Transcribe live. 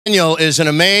Daniel is an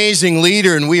amazing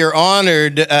leader, and we are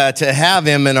honored to have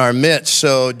him in our midst.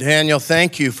 So, Daniel,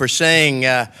 thank you for saying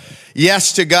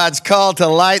yes to God's call to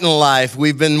Light and Life.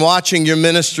 We've been watching your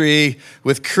ministry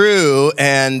with Crew,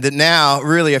 and now,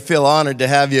 really, I feel honored to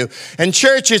have you. And,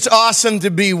 church, it's awesome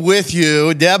to be with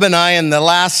you. Deb and I, in the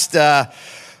last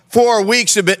 4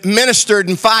 weeks, have been ministered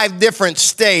in 5 different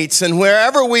states, and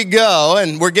wherever we go,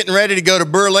 and we're getting ready to go to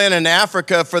Berlin in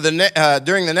Africa for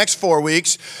during the next 4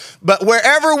 weeks, but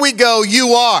wherever we go, you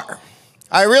are.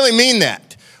 I really mean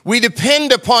that. We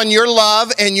depend upon your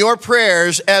love and your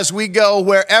prayers as we go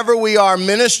wherever we are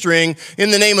ministering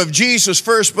in the name of Jesus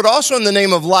first, but also in the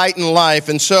name of Light and Life.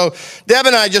 And so, Deb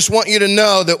and I just want you to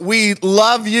know that we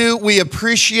love you, we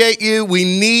appreciate you, we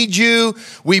need you,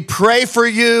 we pray for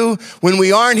you. When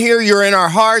we aren't here, you're in our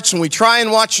hearts, and we try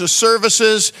and watch the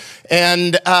services.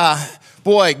 And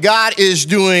boy, God is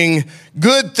doing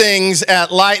good things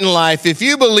at Light and Life. If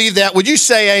you believe that, would you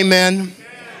say amen?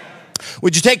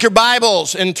 Would you take your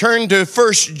Bibles and turn to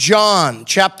 1 John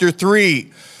chapter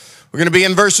 3. We're going to be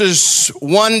in verses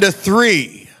 1 to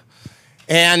 3.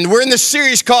 And we're in this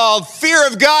series called Fear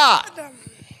of God.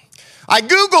 I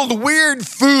Googled weird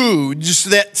foods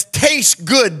that taste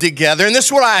good together, and this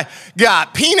is what I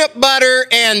got. Peanut butter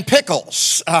and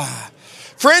pickles.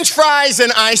 French fries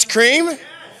and ice cream.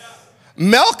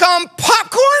 Milk on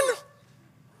popcorn.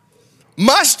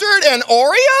 Mustard and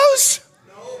Oreos.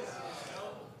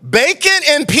 Bacon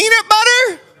and peanut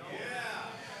butter?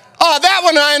 Oh, that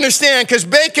one I understand, because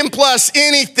bacon plus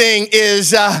anything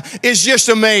is just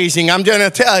amazing. I'm going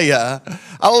to tell you. I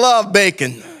love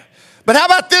bacon. But how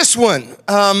about this one?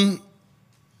 The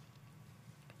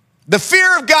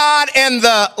fear of God and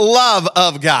the love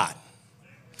of God.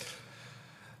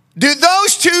 Do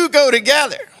those two go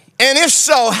together? And if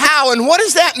so, how? And what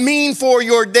does that mean for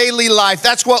your daily life?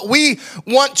 That's what we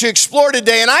want to explore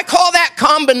today. And I call that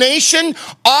combination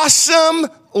awesome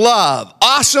love.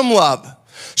 Awesome love.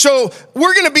 So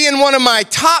we're going to be in one of my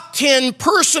top 10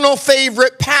 personal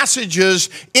favorite passages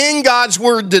in God's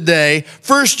Word today.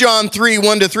 1 John 3,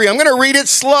 1 to 3. I'm going to read it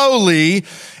slowly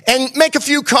and make a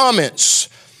few comments.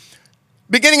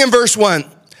 Beginning in verse 1.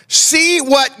 See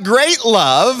what great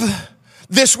love...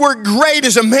 This word great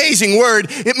is an amazing word.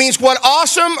 It means what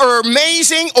awesome or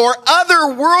amazing or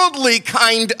otherworldly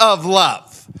kind of love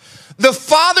the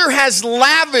Father has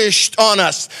lavished on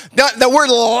us. The word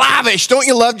lavish, don't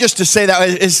you love just to say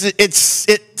that?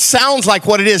 It sounds like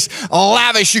what it is.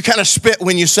 Lavish, you kind of spit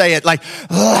when you say it, like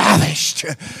lavished.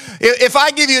 If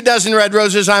I give you a dozen red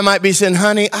roses, I might be saying,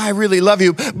 honey, I really love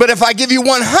you. But if I give you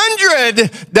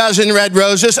 100 dozen red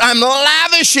roses, I'm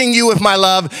lavishing you with my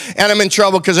love, and I'm in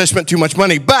trouble because I spent too much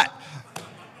money. But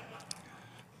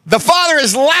the Father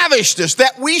has lavished us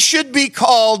that we should be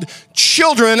called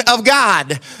children of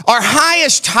God. Our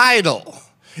highest title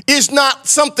is not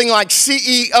something like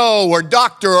CEO or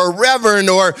doctor or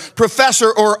reverend or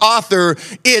professor or author.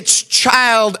 It's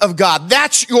child of God.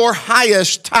 That's your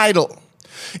highest title.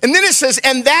 And then it says,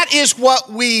 and that is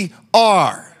what we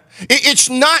are. It's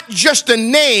not just a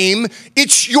name.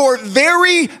 It's your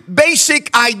very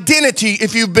basic identity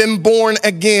if you've been born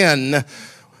again.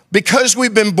 Because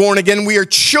we've been born again, we are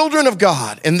children of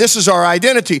God, and this is our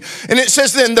identity. And it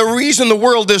says then, the reason the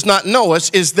world does not know us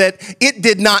is that it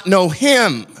did not know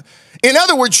him. In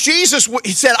other words, Jesus,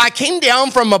 he said, I came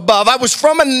down from above. I was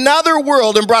from another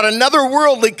world and brought another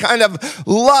worldly kind of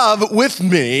love with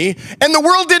me, and the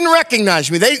world didn't recognize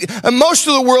me. Most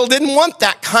of the world didn't want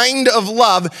that kind of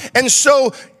love, and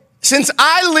so since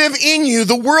I live in you,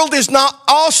 the world is not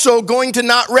also going to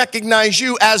not recognize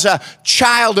you as a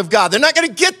child of God. They're not going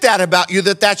to get that about you,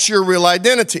 that's your real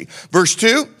identity. Verse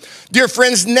 2, dear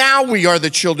friends, now we are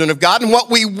the children of God, and what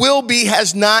we will be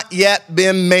has not yet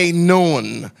been made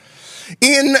known.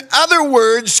 In other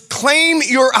words, claim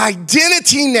your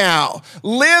identity now.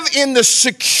 Live in the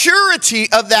security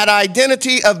of that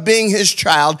identity of being his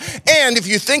child. And if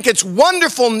you think it's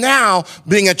wonderful now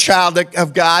being a child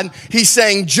of God, he's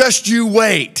saying, just you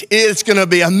wait. It's going to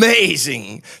be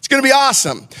amazing. It's going to be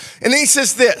awesome. And then he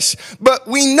says this, but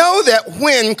we know that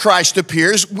when Christ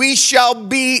appears, we shall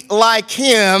be like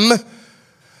him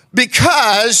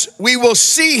because we will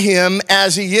see him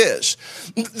as he is.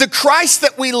 The Christ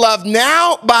that we love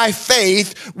now by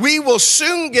faith, we will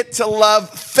soon get to love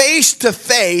face to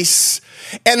face.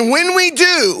 And when we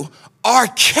do, our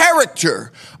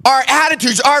character, our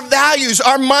attitudes, our values,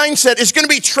 our mindset is going to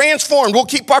be transformed. We'll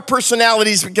keep our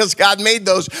personalities because God made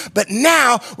those. But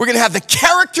now we're going to have the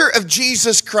character of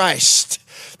Jesus Christ.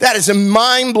 That is a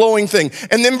mind-blowing thing.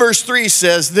 And then verse 3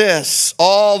 says this,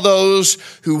 all those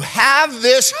who have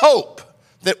this hope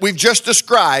that we've just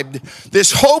described,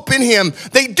 this hope in him,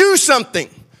 they do something.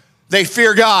 They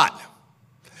fear God.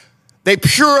 They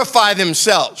purify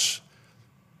themselves,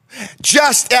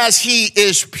 just as he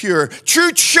is pure.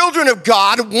 True children of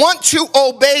God want to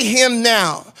obey him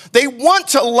now. They want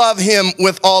to love him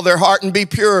with all their heart and be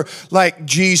pure like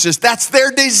Jesus. That's their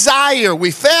desire.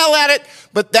 We fail at it,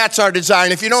 but that's our desire.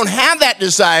 And if you don't have that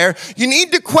desire, you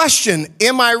need to question,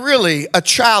 am I really a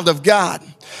child of God?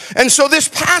 And so this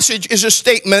passage is a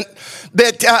statement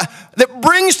that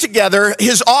brings together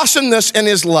his awesomeness and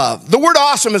his love. The word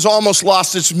awesome has almost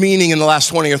lost its meaning in the last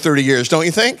 20 or 30 years, don't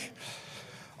you think?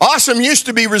 Awesome used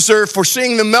to be reserved for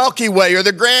seeing the Milky Way or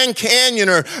the Grand Canyon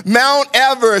or Mount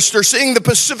Everest or seeing the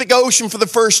Pacific Ocean for the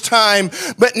first time.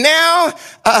 But now,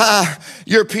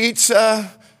 your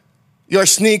pizza, your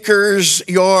sneakers,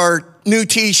 your new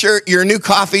t-shirt, your new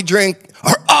coffee drink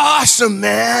are awesome,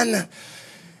 man.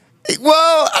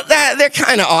 Well, they're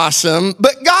kind of awesome,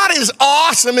 but God is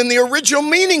awesome in the original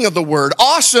meaning of the word.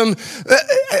 Awesome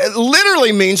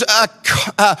literally means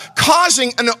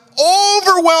causing an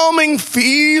overwhelming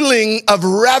feeling of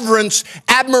reverence,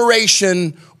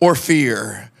 admiration, or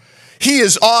fear. He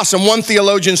is awesome. One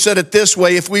theologian said it this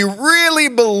way: if we really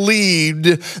believed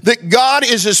that God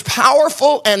is as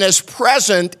powerful and as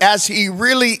present as he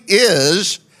really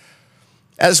is,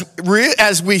 as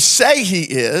we say he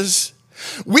is,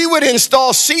 we would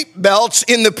install seat belts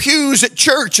in the pews at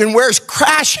church and wear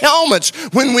crash helmets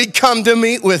when we come to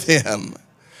meet with him.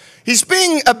 He's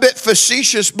being a bit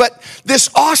facetious, but this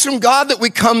awesome God that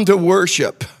we come to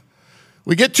worship,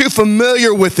 we get too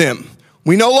familiar with him.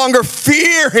 We no longer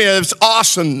fear his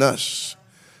awesomeness.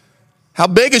 How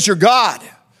big is your God?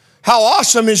 How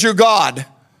awesome is your God?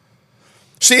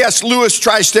 C.S. Lewis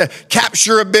tries to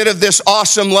capture a bit of this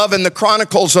awesome love in the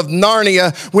Chronicles of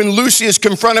Narnia when Lucy is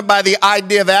confronted by the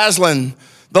idea of Aslan,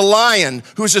 the lion,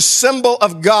 who's a symbol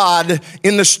of God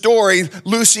in the story.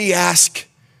 Lucy asks,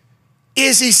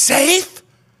 "Is he safe?"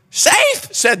 "Safe,"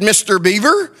 said Mr.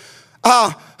 Beaver.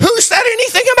 Who said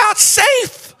anything about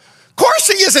safe? Of course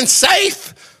he isn't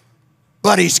safe,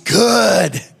 but he's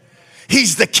good.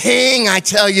 He's the king, I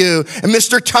tell you. And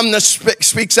Mr. Tumnus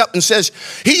speaks up and says,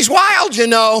 he's wild, you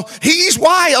know. He's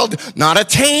wild, not a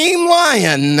tame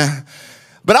lion.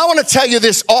 But I want to tell you,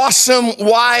 this awesome,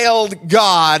 wild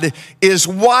God is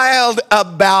wild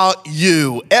about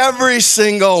you. Every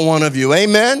single one of you.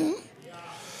 Amen?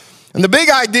 And the big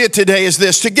idea today is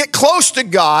this: to get close to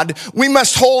God, we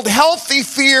must hold healthy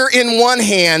fear in one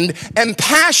hand and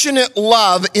passionate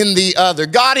love in the other.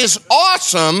 God is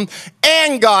awesome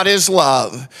and God is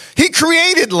love. He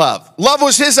created love. Love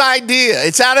was his idea.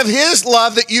 It's out of his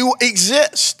love that you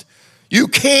exist. You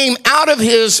came out of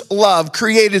his love,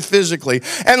 created physically.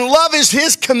 And love is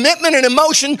his commitment and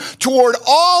emotion toward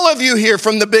all of you here,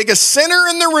 from the biggest sinner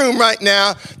in the room right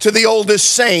now to the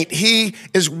oldest saint. He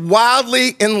is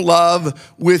wildly in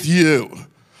love with you.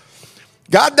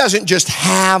 God doesn't just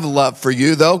have love for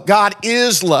you, though. God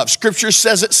is love. Scripture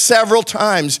says it several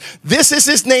times. This is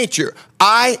his nature.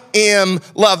 I am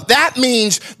love. That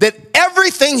means that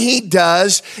everything he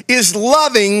does is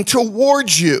loving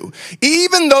towards you.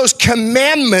 Even those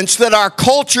commandments that our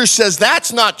culture says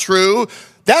that's not true,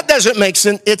 that doesn't make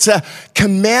sense. It's a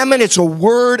commandment. It's a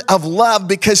word of love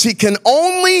because he can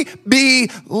only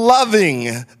be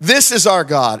loving. This is our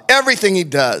God. Everything he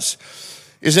does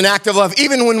is an act of love,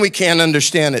 even when we can't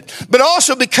understand it. But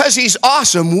also because he's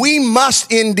awesome, we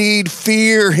must indeed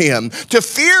fear him. To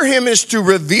fear him is to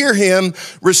revere him,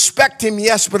 respect him,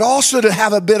 yes, but also to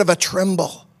have a bit of a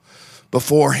tremble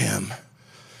before him.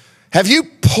 Have you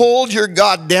pulled your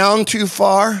God down too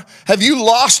far? Have you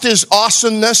lost his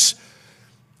awesomeness?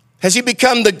 Has he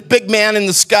become the big man in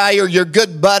the sky or your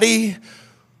good buddy?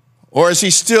 Or is he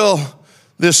still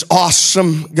this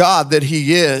awesome God that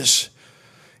he is?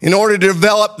 In order to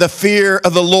develop the fear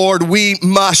of the Lord, we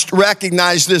must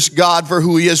recognize this God for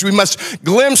who he is. We must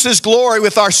glimpse his glory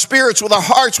with our spirits, with our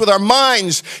hearts, with our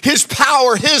minds, his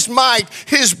power, his might,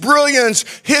 his brilliance,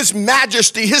 his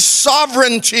majesty, his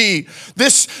sovereignty.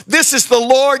 This is the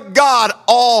Lord God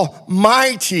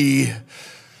Almighty.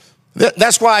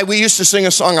 That's why we used to sing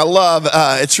a song I love.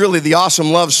 It's really the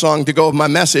awesome love song to go with my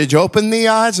message. Open the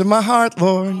eyes of my heart,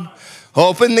 Lord.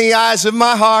 Open the eyes of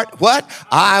my heart. What?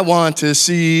 I want to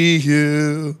see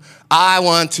you. I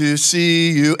want to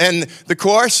see you. And the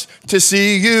chorus, to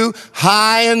see you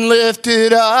high and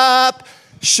lifted up,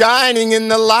 shining in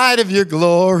the light of your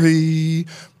glory.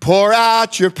 Pour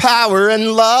out your power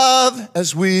and love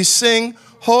as we sing,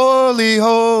 holy,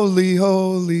 holy,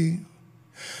 holy.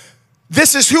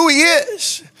 This is who he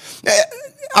is.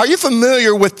 Are you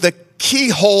familiar with the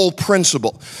keyhole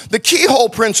principle? The keyhole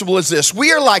principle is this: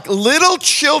 we are like little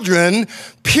children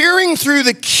peering through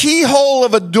the keyhole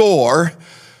of a door,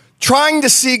 trying to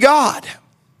see God.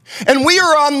 And we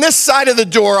are on this side of the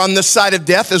door, on this side of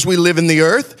death as we live in the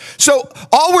earth. So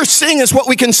all we're seeing is what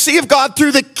we can see of God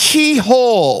through the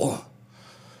keyhole.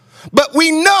 But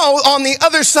we know on the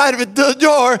other side of the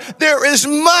door, there is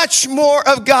much more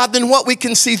of God than what we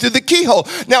can see through the keyhole.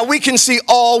 Now, we can see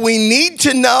all we need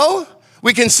to know.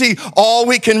 We can see all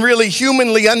we can really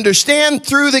humanly understand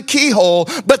through the keyhole,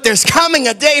 but there's coming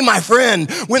a day, my friend,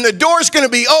 when the door's going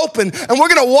to be open and we're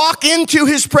going to walk into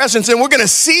his presence and we're going to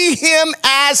see him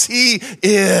as he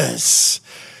is.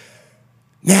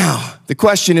 Now, the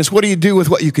question is, what do you do with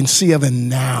what you can see of him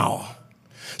now?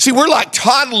 See, we're like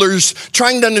toddlers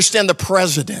trying to understand the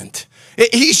president.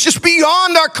 He's just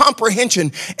beyond our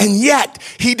comprehension, and yet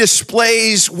he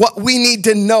displays what we need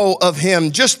to know of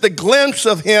him. Just the glimpse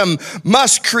of him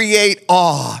must create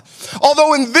awe.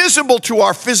 Although invisible to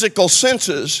our physical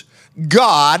senses,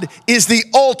 God is the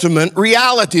ultimate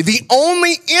reality, the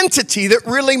only entity that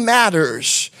really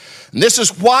matters. And this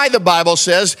is why the Bible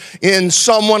says in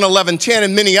Psalm 111:10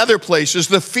 and many other places,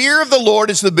 the fear of the Lord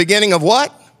is the beginning of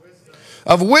what?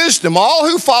 Of wisdom. All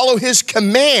who follow his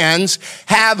commands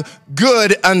have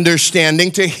good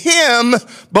understanding. To him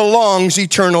belongs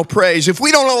eternal praise. If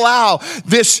we don't allow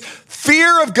this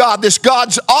fear of God, this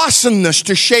God's awesomeness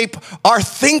to shape our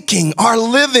thinking, our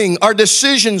living, our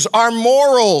decisions, our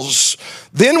morals,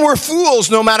 then we're fools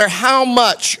no matter how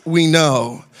much we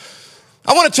know.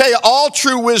 I want to tell you, all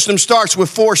true wisdom starts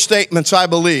with 4 statements, I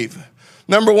believe.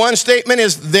 Number 1 statement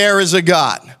is, there is a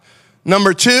God.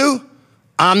 Number 2,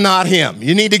 I'm not him.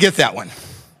 You need to get that one.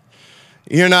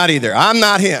 You're not either. I'm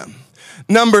not him.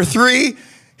 Number 3,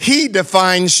 he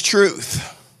defines truth.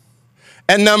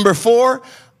 And number 4,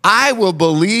 I will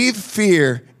believe,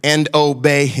 fear, and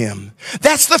obey him.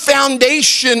 That's the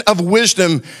foundation of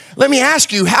wisdom. Let me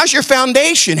ask you, how's your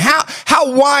foundation?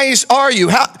 How wise are you?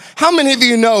 How many of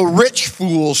you know rich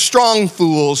fools, strong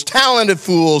fools, talented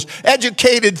fools,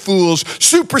 educated fools,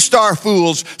 superstar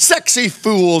fools, sexy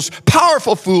fools,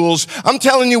 powerful fools? I'm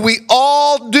telling you, we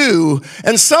all do.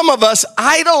 And some of us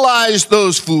idolize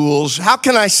those fools. How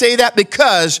can I say that?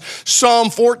 Because Psalm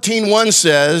 14:1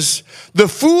 says, the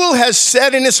fool has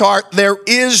said in his heart, there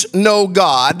is no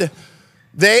God.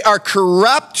 They are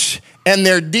corrupt and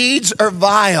their deeds are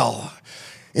vile.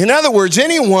 In other words,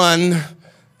 anyone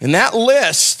in that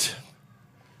list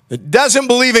that doesn't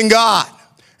believe in God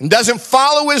and doesn't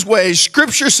follow his ways,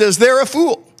 Scripture says they're a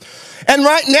fool. And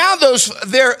right now,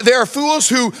 there are fools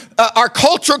who our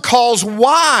culture calls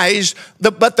wise,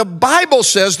 but the Bible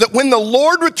says that when the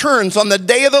Lord returns on the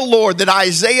day of the Lord that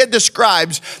Isaiah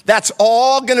describes, that's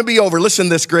all going to be over. Listen to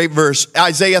this great verse,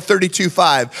 Isaiah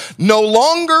 32:5. No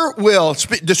longer will,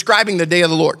 describing the day of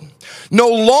the Lord, no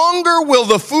longer will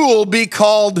the fool be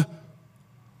called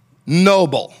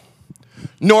noble,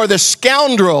 nor the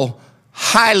scoundrel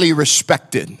highly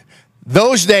respected.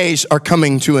 Those days are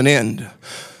coming to an end.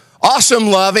 Awesome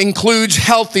love includes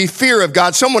healthy fear of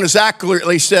God. Someone has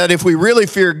accurately said, if we really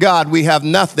fear God, we have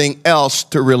nothing else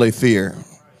to really fear.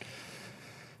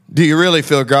 Do you really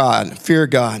fear God? Fear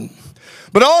God.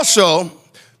 But also,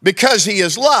 because he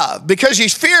is love, because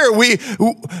he's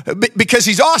because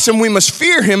he's awesome, we must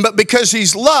fear him. But because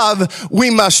he's love,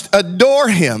 we must adore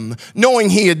him,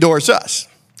 knowing he adores us.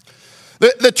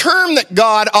 The term that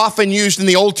God often used in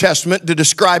the Old Testament to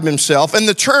describe himself, and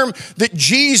the term that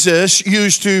Jesus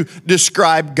used to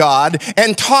describe God,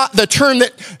 and the term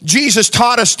that Jesus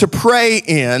taught us to pray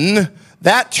in,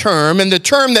 that term, and the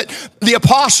term that the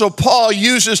Apostle Paul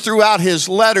uses throughout his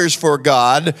letters for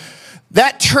God,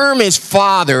 that term is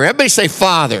Father. Everybody say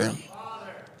Father.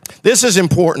 Father. This is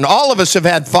important. All of us have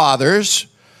had fathers.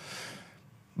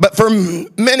 But for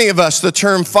many of us, the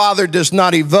term father does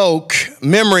not evoke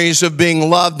memories of being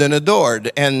loved and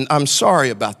adored. And I'm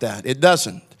sorry about that. It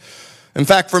doesn't. In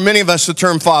fact, for many of us, the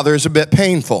term father is a bit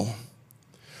painful.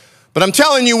 But I'm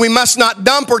telling you, we must not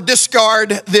dump or discard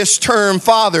this term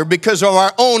father because of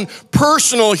our own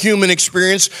personal human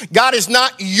experience. God is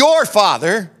not your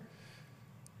father.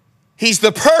 He's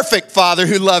the perfect father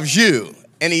who loves you.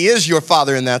 And he is your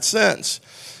father in that sense.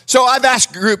 So I've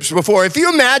asked groups before, if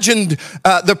you imagined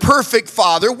the perfect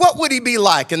father, what would he be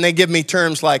like? And they give me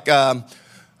terms like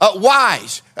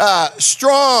wise,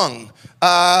 strong,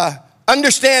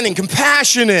 understanding,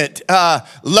 compassionate,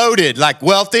 loaded, like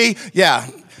wealthy. Yeah.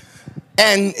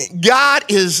 And God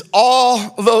is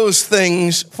all those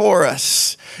things for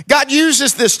us. God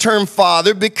uses this term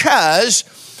father because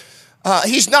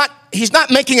he's not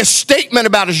making a statement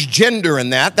about his gender in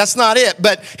that. That's not it.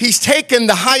 But he's taken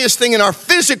the highest thing in our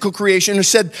physical creation and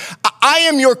said, I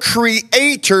am your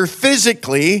creator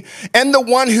physically and the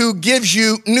one who gives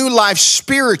you new life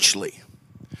spiritually.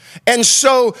 And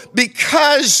so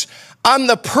because I'm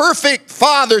the perfect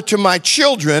father to my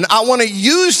children, I want to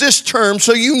use this term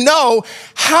so you know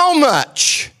how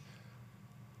much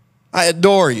I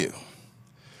adore you.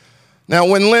 Now,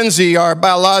 when Lindsay, our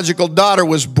biological daughter,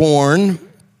 was born,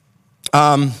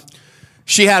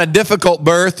 she had a difficult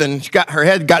birth, and her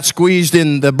head got squeezed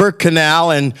in the birth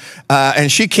canal, and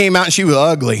she came out and she was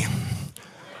ugly.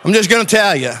 I'm just going to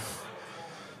tell you.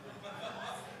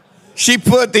 She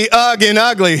put the ugh in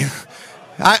ugly.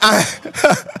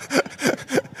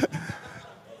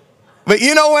 But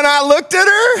you know, when I looked at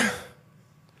her,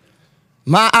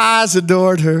 my eyes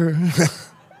adored her.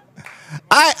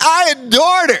 I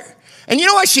adored her. And you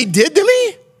know what she did to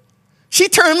me? She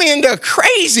turned me into a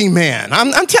crazy man.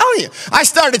 I'm telling you. I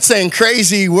started saying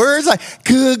crazy words like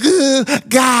goo goo,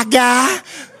 gaga.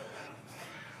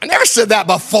 I never said that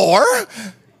before.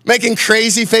 Making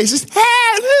crazy faces.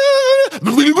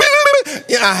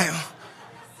 You know,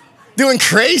 doing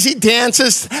crazy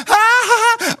dances.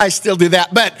 I still do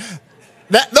that, but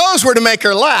those were to make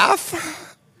her laugh.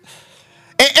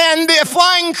 And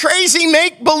flying crazy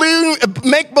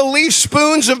make-believe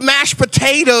spoons of mashed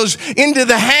potatoes into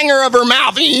the hanger of her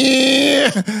mouth.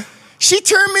 She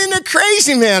turned me into a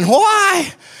crazy man.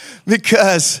 Why?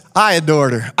 Because I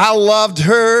adored her. I loved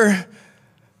her.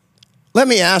 Let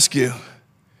me ask you,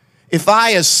 if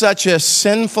I, as such a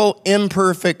sinful,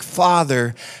 imperfect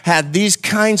father, had these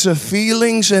kinds of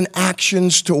feelings and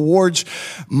actions towards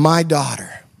my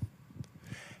daughter,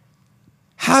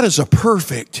 how does a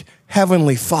perfect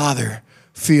Heavenly Father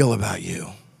feel about you?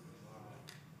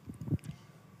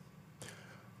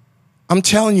 I'm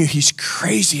telling you, He's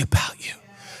crazy about you.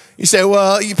 You say,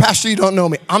 well, Pastor, you don't know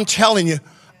me. I'm telling you,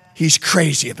 He's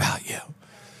crazy about you.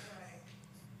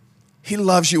 He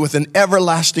loves you with an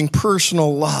everlasting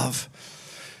personal love.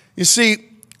 You see,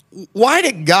 why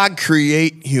did God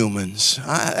create humans?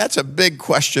 That's a big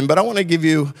question, but I want to give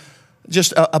you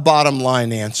just a bottom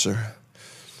line answer.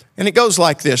 And it goes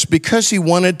like this: because He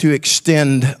wanted to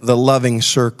extend the loving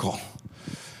circle.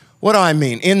 What do I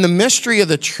mean? In the mystery of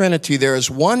the Trinity, there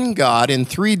is one God in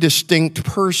three distinct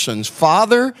persons: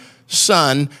 Father,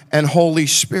 Son, and Holy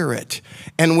Spirit.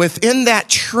 And within that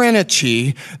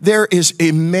Trinity, there is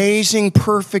amazing,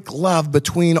 perfect love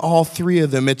between all three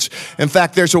of them. In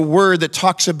fact, there's a word that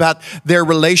talks about their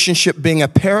relationship being a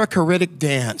perichoretic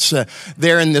dance.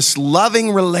 They're in this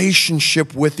loving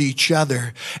relationship with each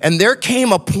other. And there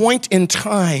came a point in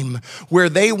time where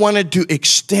they wanted to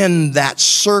extend that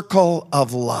circle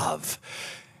of love.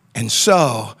 And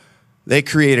so they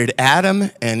created Adam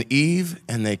and Eve,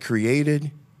 and they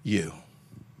created you.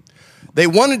 They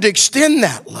wanted to extend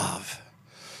that love.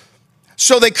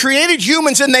 So they created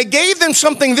humans, and they gave them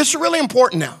something. This is really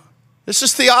important now. This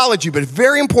is theology, but it's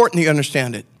very important you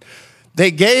understand it. They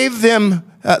gave them,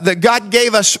 that God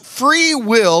gave us free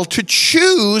will to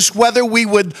choose whether we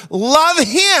would love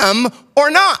Him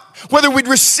or not, whether we'd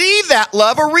receive that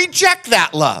love or reject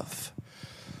that love.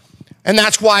 And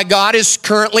that's why God is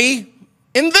currently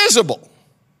invisible.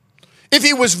 If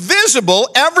He was visible,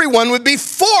 everyone would be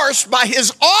forced by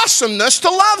His awesomeness to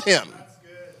love Him.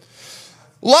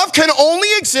 Love can only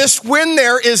exist when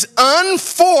there is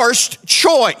unforced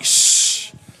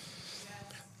choice.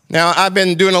 Now, I've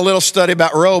been doing a little study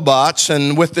about robots,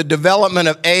 and with the development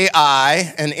of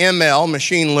AI and ML,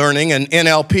 machine learning, and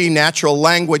NLP, natural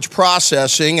language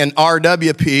processing, and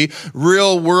RWP,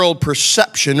 real world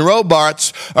perception,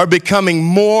 robots are becoming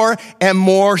more and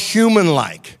more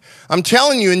human-like. I'm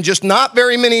telling you, in just not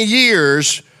very many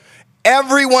years,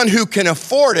 everyone who can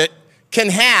afford it can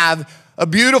have a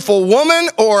beautiful woman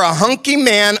or a hunky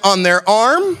man on their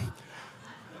arm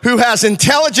who has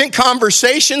intelligent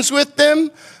conversations with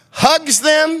them, hugs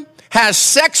them, has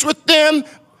sex with them,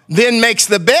 then makes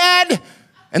the bed,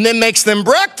 and then makes them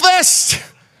breakfast.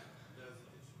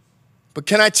 But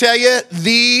can I tell you,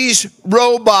 these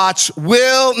robots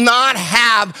will not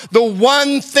have the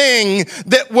one thing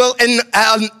that will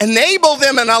enable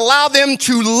them and allow them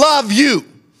to love you.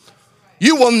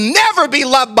 You will never be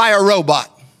loved by a robot.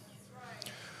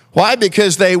 Why?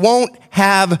 Because they won't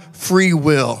have free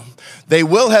will. They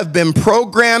will have been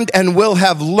programmed and will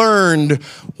have learned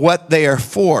what they are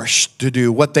forced to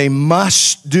do, what they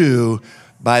must do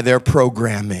by their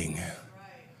programming.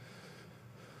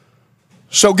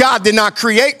 So God did not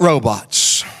create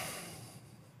robots.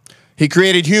 He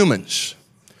created humans.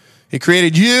 He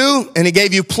created you, and He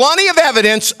gave you plenty of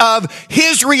evidence of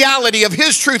His reality, of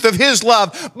His truth, of His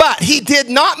love. But He did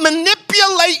not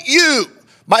manipulate you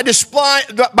by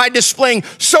displaying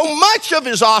so much of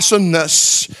His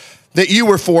awesomeness that you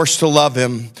were forced to love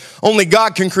him. Only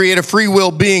God can create a free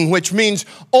will being, which means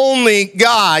only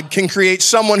God can create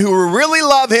someone who will really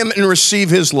love him and receive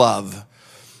his love.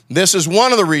 This is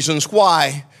one of the reasons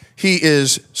why he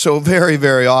is so very,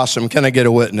 very awesome. Can I get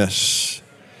a witness?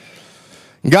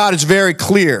 God is very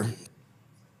clear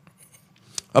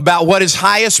about what his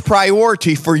highest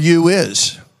priority for you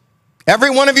is. Every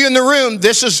one of you in the room,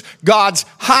 this is God's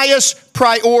highest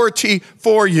priority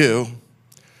for you.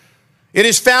 It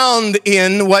is found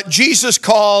in what Jesus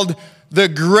called the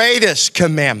greatest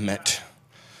commandment,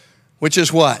 which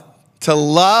is what? To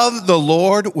love the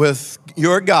Lord with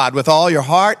your God with all your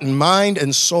heart and mind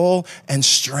and soul and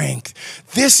strength.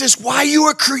 This is why you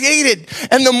were created.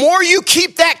 And the more you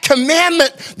keep that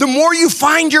commandment, the more you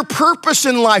find your purpose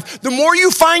in life, the more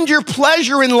you find your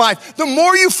pleasure in life, the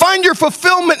more you find your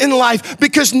fulfillment in life,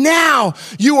 because now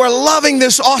you are loving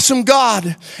this awesome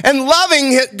God. And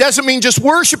loving it doesn't mean just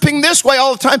worshiping this way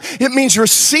all the time. It means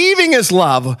receiving his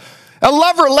love. A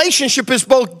love relationship is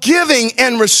both giving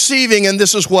and receiving, and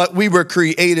this is what we were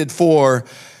created for.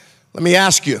 Let me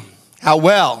ask you, how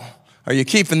well are you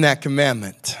keeping that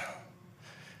commandment?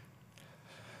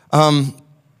 In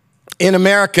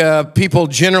America, people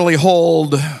generally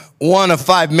hold one of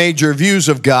 5 major views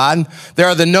of God. There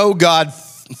are the no God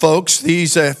folks.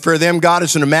 These, for them, God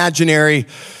is an imaginary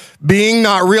being,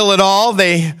 not real at all.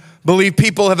 They believe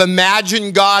people have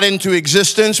imagined God into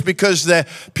existence because the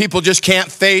people just can't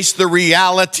face the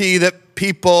reality that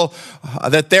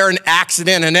that they're an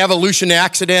accident, an evolutionary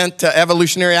accident.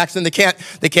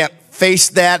 They can't face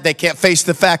that. They can't face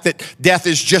the fact that death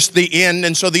is just the end.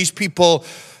 And so these people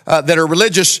that are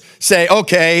religious say,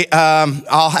 okay,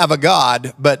 I'll have a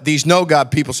God. But these no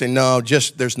God people say, no,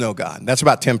 just there's no God. That's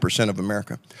about 10% of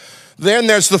America. Then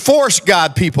there's the force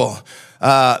God people.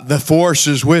 The force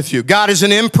is with you. God is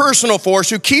an impersonal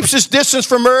force who keeps his distance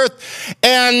from earth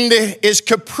and is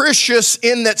capricious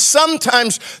in that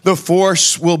sometimes the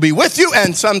force will be with you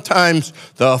and sometimes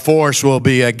the force will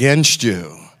be against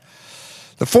you.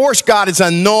 The force God is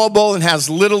unknowable and has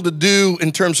little to do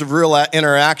in terms of real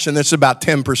interaction. That's about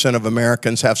 10% of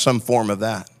Americans have some form of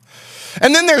that.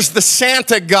 And then there's the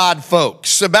Santa God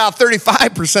folks. About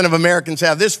 35% of Americans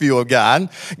have this view of God.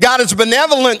 God is a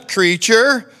benevolent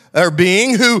creature or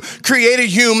being who created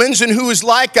humans and who is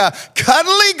like a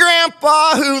cuddly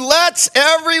grandpa who lets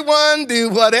everyone do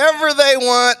whatever they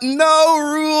want, no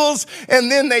rules,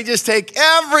 and then they just take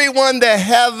everyone to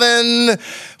heaven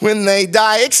when they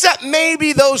die, except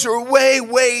maybe those are way,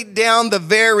 way down the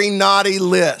very naughty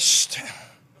list.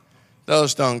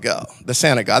 Those don't go, the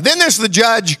Santa God. Then there's the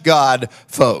Judge God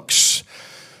folks.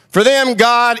 For them,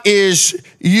 God is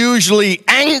usually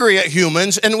angry at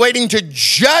humans and waiting to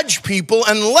judge people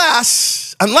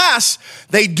unless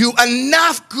they do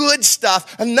enough good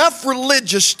stuff, enough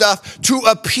religious stuff to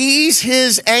appease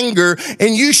his anger,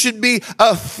 and you should be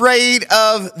afraid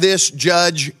of this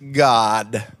Judge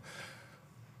God.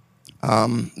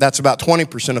 That's about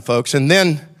 20% of folks. And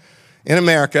then in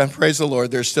America, praise the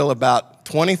Lord, there's still about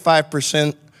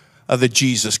 25% of the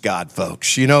Jesus God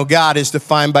folks. You know, God is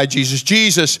defined by Jesus.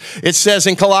 Jesus, it says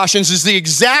in Colossians, is the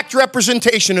exact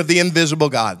representation of the invisible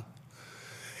God.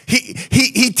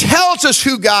 He tells us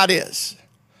who God is.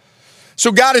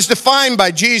 So God is defined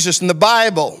by Jesus in the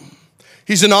Bible.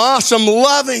 He's an awesome,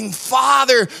 loving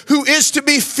Father who is to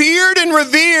be feared and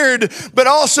revered, but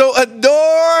also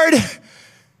adored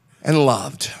and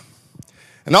loved.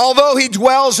 And although he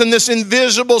dwells in this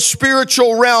invisible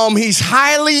spiritual realm, he's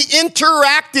highly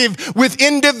interactive with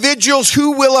individuals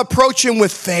who will approach him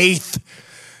with faith.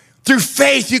 Through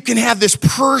faith, you can have this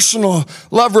personal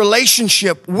love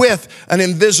relationship with an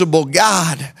invisible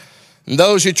God. And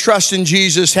those who trust in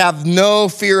Jesus have no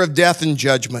fear of death and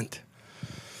judgment.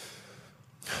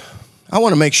 I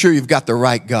want to make sure you've got the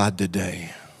right God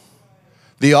today.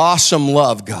 The awesome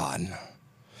love God.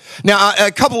 Now,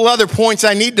 a couple of other points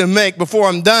I need to make before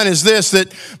I'm done is this,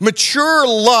 that mature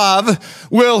love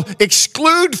will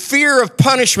exclude fear of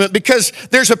punishment, because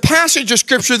there's a passage of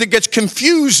Scripture that gets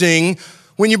confusing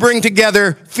when you bring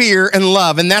together fear and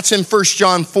love, and that's in 1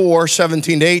 John 4,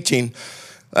 17 to 18.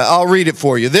 I'll read it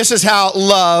for you. This is how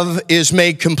love is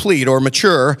made complete or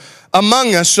mature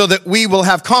among us, so that we will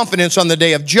have confidence on the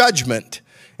day of judgment.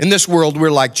 In this world,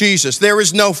 we're like Jesus. There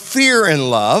is no fear in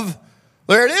love.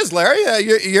 There it is, Larry.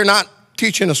 You're not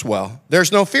teaching us well.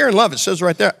 There's no fear in love. It says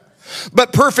right there.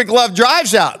 But perfect love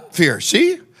drives out fear.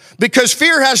 See? Because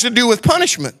fear has to do with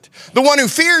punishment. The one who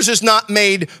fears is not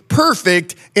made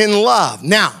perfect in love.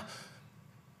 Now,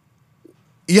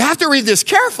 you have to read this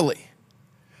carefully.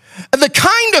 The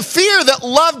kind of fear that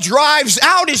love drives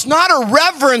out is not a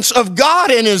reverence of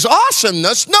God and his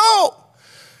awesomeness. No.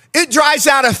 It drives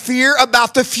out a fear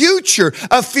about the future,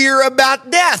 a fear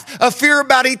about death, a fear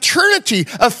about eternity,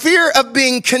 a fear of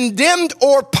being condemned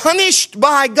or punished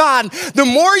by God. The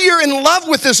more you're in love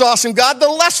with this awesome God, the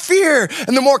less fear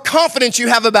and the more confidence you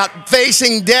have about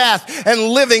facing death and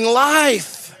living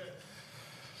life.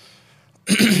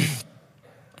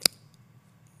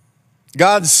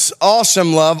 God's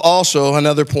awesome love, also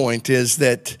another point, is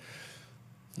that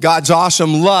God's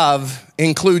awesome love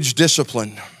includes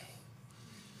discipline.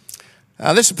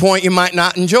 Now, this is a point you might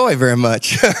not enjoy very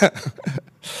much,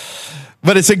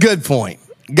 but it's a good point.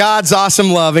 God's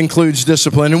awesome love includes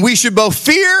discipline, and we should both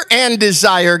fear and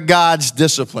desire God's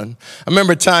discipline. I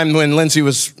remember a time when Lindsay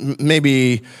was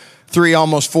maybe 3,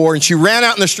 almost 4, and she ran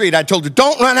out in the street. I told her,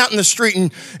 don't run out in the street,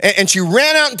 and she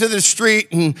ran out into the street,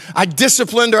 and I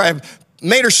disciplined her. I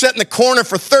made her sit in the corner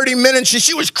for 30 minutes, and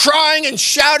she was crying and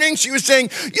shouting. She was saying,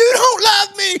 you don't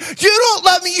love me. You don't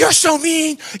love me. You're so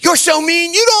mean. You're so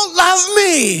mean. You don't love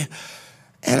me.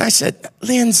 And I said,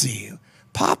 Lindsay,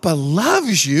 Papa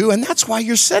loves you, and that's why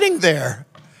you're sitting there.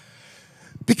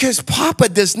 Because Papa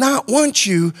does not want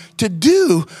you to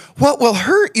do what will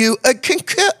hurt you and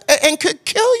could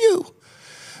kill you.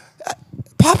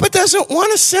 Papa doesn't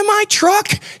want a semi-truck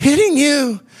hitting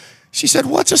you. She said,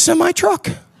 what's a semi-truck?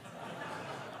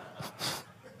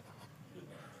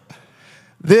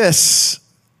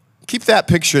 Keep that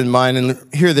picture in mind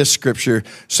and hear this scripture.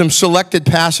 Some selected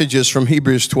passages from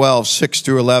Hebrews 12, 6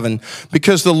 through 11.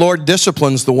 Because the Lord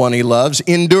disciplines the one he loves,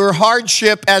 endure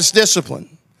hardship as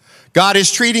discipline. God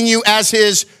is treating you as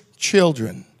his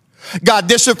children. God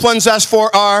disciplines us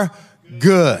for our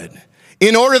good,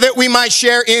 in order that we might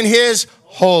share in his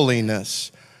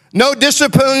holiness. No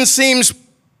discipline seems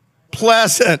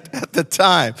pleasant at the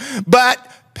time,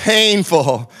 but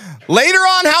painful. Later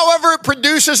on, however, it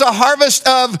produces a harvest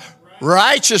of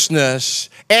righteousness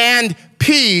and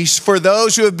peace for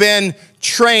those who have been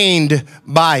trained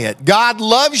by it. God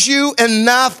loves you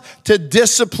enough to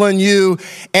discipline you,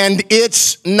 and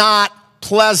it's not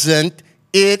pleasant.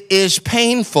 It is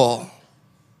painful.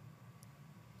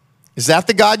 Is that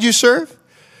the God you serve?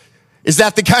 Is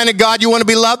that the kind of God you want to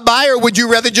be loved by, or would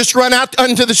you rather just run out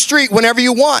onto the street whenever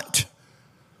you want?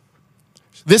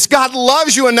 This God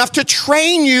loves you enough to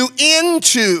train you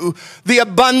into the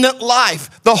abundant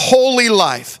life, the holy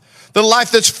life, the life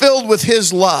that's filled with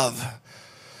his love.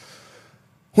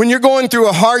 When you're going through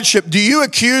a hardship, do you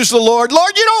accuse the Lord,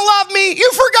 Lord, you don't love me,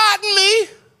 you've forgotten me?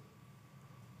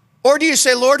 Or do you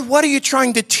say, Lord, what are you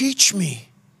trying to teach me?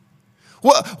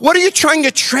 What are you trying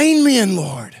to train me in,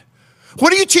 Lord?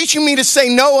 What are you teaching me to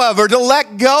say no of, or to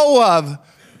let go of,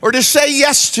 or to say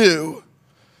yes to?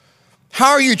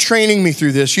 How are you training me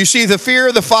through this? You see, the fear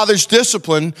of the Father's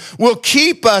discipline will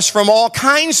keep us from all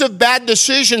kinds of bad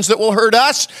decisions that will hurt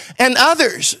us and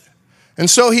others. And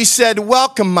so he said,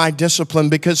 welcome my discipline,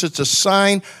 because it's a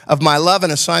sign of my love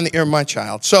and a sign that you're my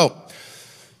child. So,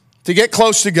 to get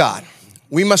close to God,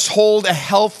 we must hold a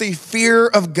healthy fear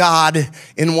of God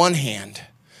in one hand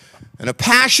and a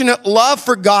passionate love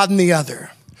for God in the other.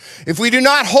 If we do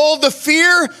not hold the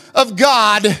fear of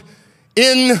God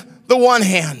in the one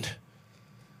hand,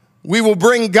 we will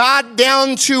bring God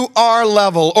down to our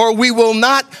level, or we will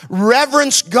not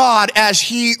reverence God as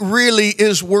he really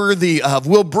is worthy of.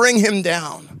 We'll bring him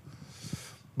down.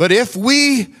 But if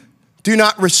we do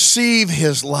not receive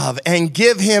his love and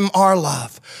give him our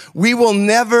love, we will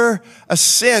never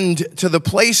ascend to the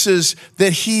places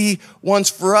that he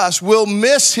wants for us. We'll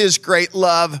miss his great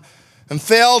love and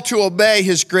fail to obey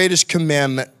his greatest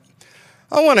commandment.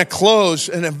 I want to close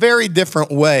in a very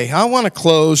different way. I want to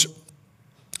close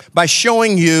by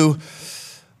showing you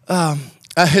a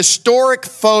historic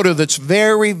photo that's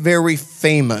very, very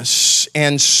famous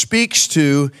and speaks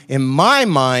to, in my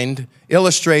mind,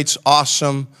 illustrates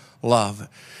awesome love.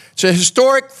 It's a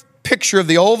historic picture of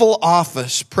the Oval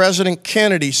Office, President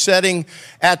Kennedy sitting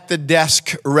at the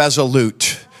desk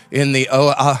resolute in the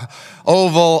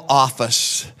Oval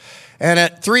Office. And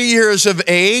at 3 years of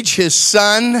age, his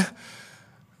son,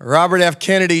 Robert F.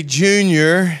 Kennedy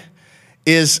Jr.,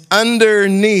 is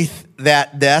underneath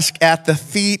that desk at the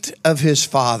feet of his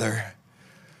father.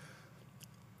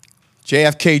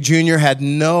 JFK Jr. had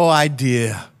no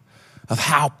idea of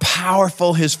how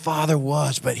powerful his father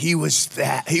was, but he was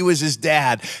his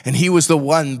dad, and he was the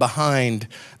one behind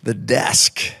the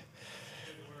desk.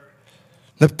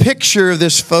 The picture of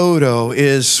this photo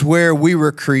is where we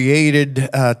were created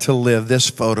to live. This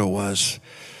photo was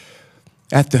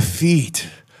at the feet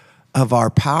of our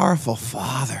powerful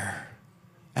Father.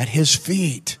 At his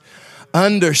feet,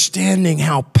 understanding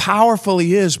how powerful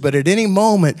he is, but at any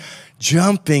moment,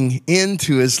 jumping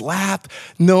into his lap,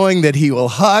 knowing that he will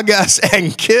hug us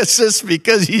and kiss us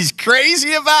because he's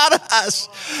crazy about us.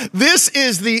 This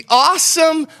is the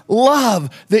awesome love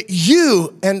that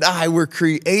you and I were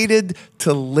created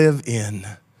to live in.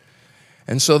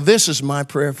 And so this is my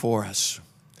prayer for us,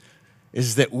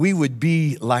 is that we would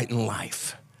be Light and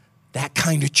Life, that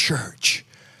kind of church,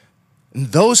 and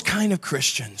those kind of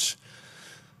Christians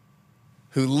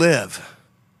who live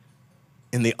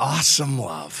in the awesome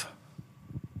love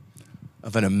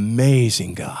of an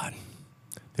amazing God,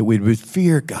 that we would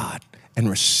fear God and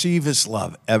receive his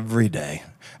love every day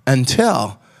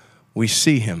until we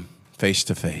see him face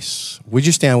to face. Would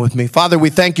you stand with me? Father, we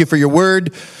thank you for your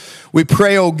word. We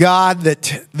pray, oh God,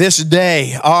 that this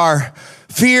day our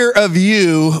fear of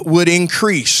you would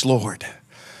increase, Lord,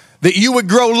 that you would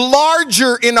grow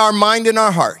larger in our mind and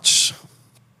our hearts.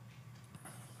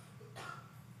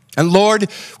 And Lord,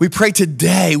 we pray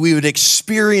today we would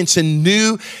experience in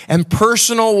new and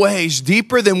personal ways,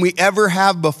 deeper than we ever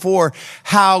have before,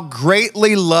 how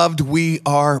greatly loved we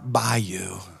are by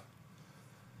you.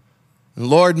 And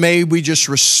Lord, may we just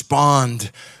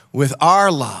respond with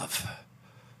our love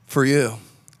for you.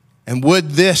 And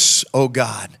would this, oh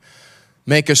God,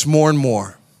 make us more and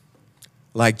more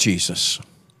like Jesus.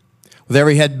 With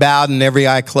every head bowed and every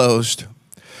eye closed,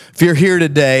 if you're here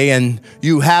today and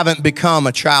you haven't become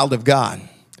a child of God,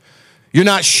 you're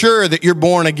not sure that you're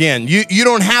born again, you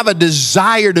don't have a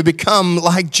desire to become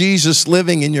like Jesus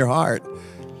living in your heart,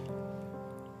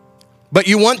 but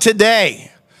you want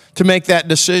today to make that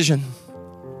decision.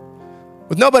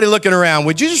 With nobody looking around,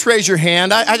 would you just raise your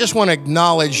hand? I just want to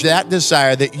acknowledge that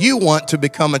desire that you want to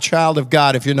become a child of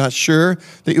God if you're not sure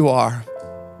that you are.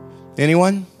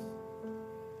 Anyone?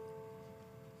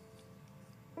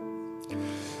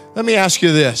 Let me ask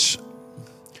you this.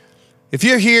 If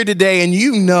you're here today and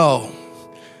you know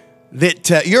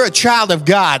that you're a child of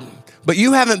God, but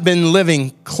you haven't been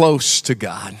living close to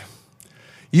God,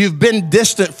 you've been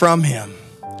distant from him,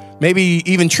 maybe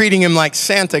even treating him like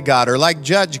Santa God or like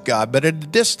Judge God, but at a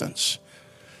distance,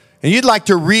 and you'd like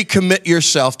to recommit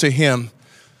yourself to him,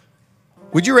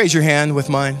 would you raise your hand with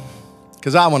mine?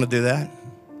 Because I want to do that.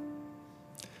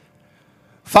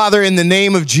 Father, in the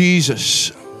name of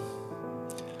Jesus,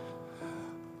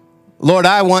 Lord,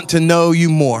 I want to know you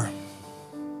more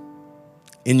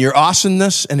in your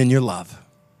awesomeness and in your love.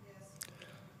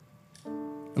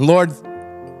 And Lord,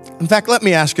 in fact, let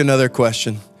me ask another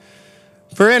question.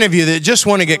 For any of you that just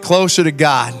want to get closer to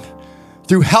God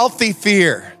through healthy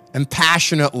fear and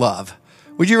passionate love,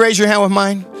 would you raise your hand with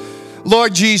mine?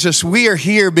 Lord Jesus, we are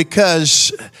here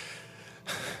because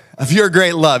of your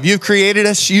great love. You've created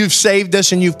us, you've saved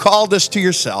us, and you've called us to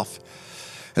yourself.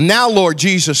 And now, Lord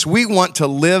Jesus, we want to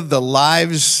live the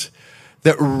lives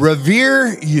that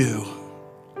revere you.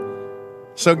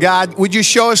 So God, would you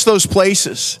show us those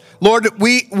places? Lord,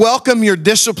 we welcome your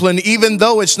discipline, even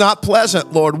though it's not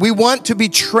pleasant, Lord. We want to be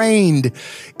trained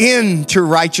into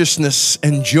righteousness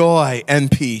and joy and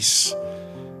peace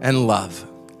and love.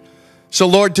 So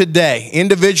Lord, today,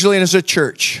 individually and as a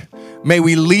church, may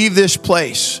we leave this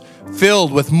place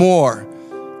filled with more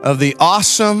of the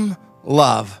awesome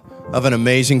love of an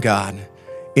amazing God.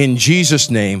 In Jesus'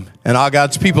 name. And all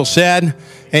God's people said,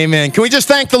 amen. Can we just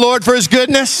thank the Lord for his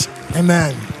goodness?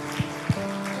 Amen.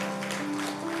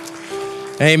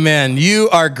 Amen. You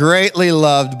are greatly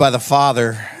loved by the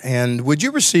Father. And would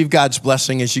you receive God's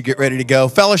blessing as you get ready to go?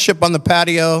 Fellowship on the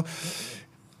patio.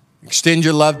 Extend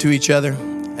your love to each other.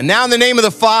 And now in the name of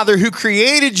the Father who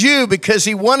created you because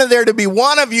he wanted there to be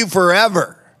one of you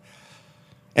forever.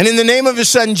 And in the name of his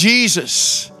Son,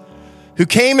 Jesus, who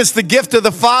came as the gift of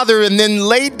the Father and then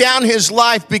laid down his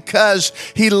life because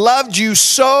he loved you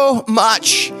so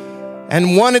much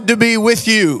and wanted to be with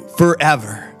you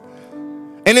forever.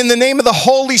 And in the name of the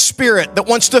Holy Spirit that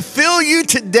wants to fill you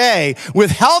today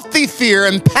with healthy fear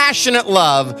and passionate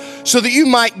love so that you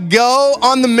might go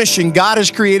on the mission God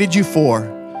has created you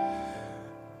for.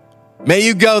 May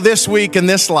you go this week in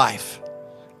this life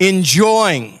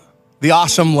enjoying the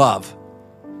awesome love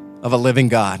of a living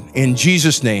God. In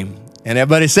Jesus' name. And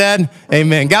everybody said,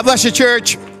 amen. God bless you,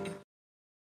 church.